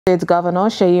State Governor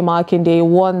Seyi Makinde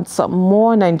wants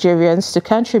more Nigerians to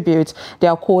contribute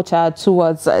their quota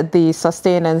towards the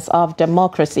sustenance of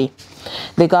democracy.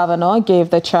 The governor gave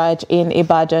the charge in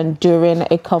Ibadan during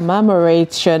a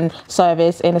commemoration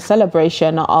service in a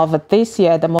celebration of this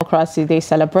year's Democracy Day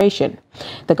celebration.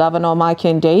 The governor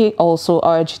Makinde also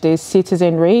urged the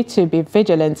citizenry to be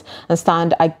vigilant and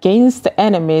stand against the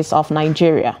enemies of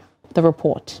Nigeria. The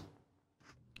report.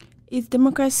 It's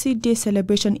Democracy Day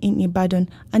celebration in Ibadan,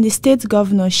 and the state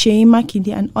governor Seyi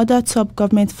Makinde and other top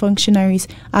government functionaries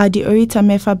are at the Orita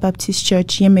Mefa Baptist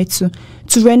Church, Yemetu,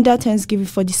 to render thanksgiving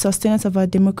for the sustenance of our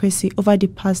democracy over the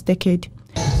past decade.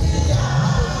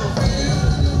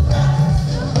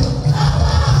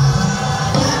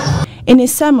 In a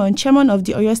sermon, chairman of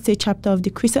the Oyo State chapter of the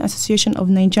Christian Association of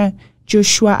Nigeria,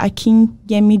 Joshua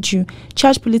Akinyemiju,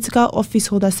 charged political office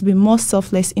holders to be more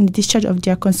selfless in the discharge of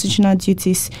their constitutional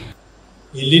duties.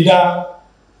 A leader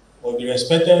must be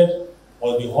respected,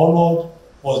 must be honored,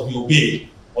 must be obeyed,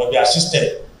 must be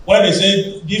assisted. When they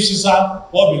say, give Caesar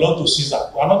what belongs to Caesar,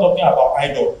 we are not talking about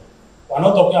idol. We are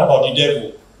not talking about the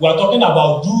devil. We are talking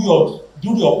about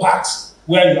do your part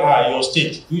where you are, your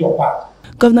state, do your part.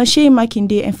 Governor Seyi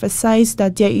Makinde emphasized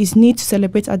that there is need to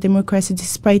celebrate our democracy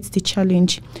despite the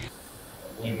challenge.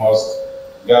 We must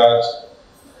guard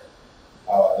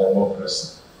our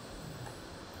democracy.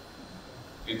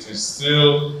 It is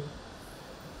still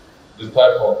the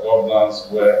type of governance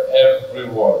where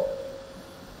everyone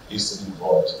is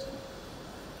involved.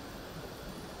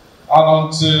 And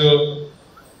until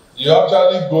you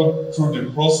actually go through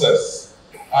the process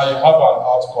and you have an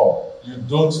outcome, you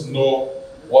don't know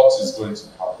what is going to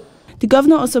happen. The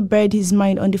governor also buried his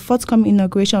mind on the forthcoming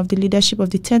inauguration of the leadership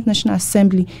of the 10th National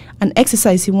Assembly, an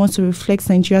exercise he wants to reflect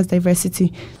Nigeria's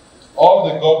diversity.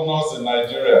 All the governors in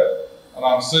Nigeria, and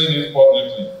I'm saying it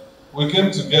publicly, we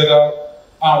came together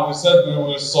and we said we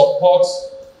will support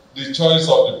the choice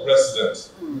of the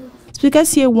president.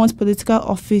 Speakers here want political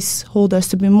office holders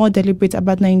to be more deliberate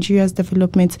about Nigeria's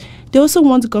development. They also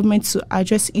want the government to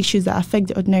address issues that affect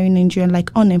the ordinary Nigerian, like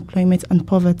unemployment and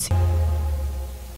poverty.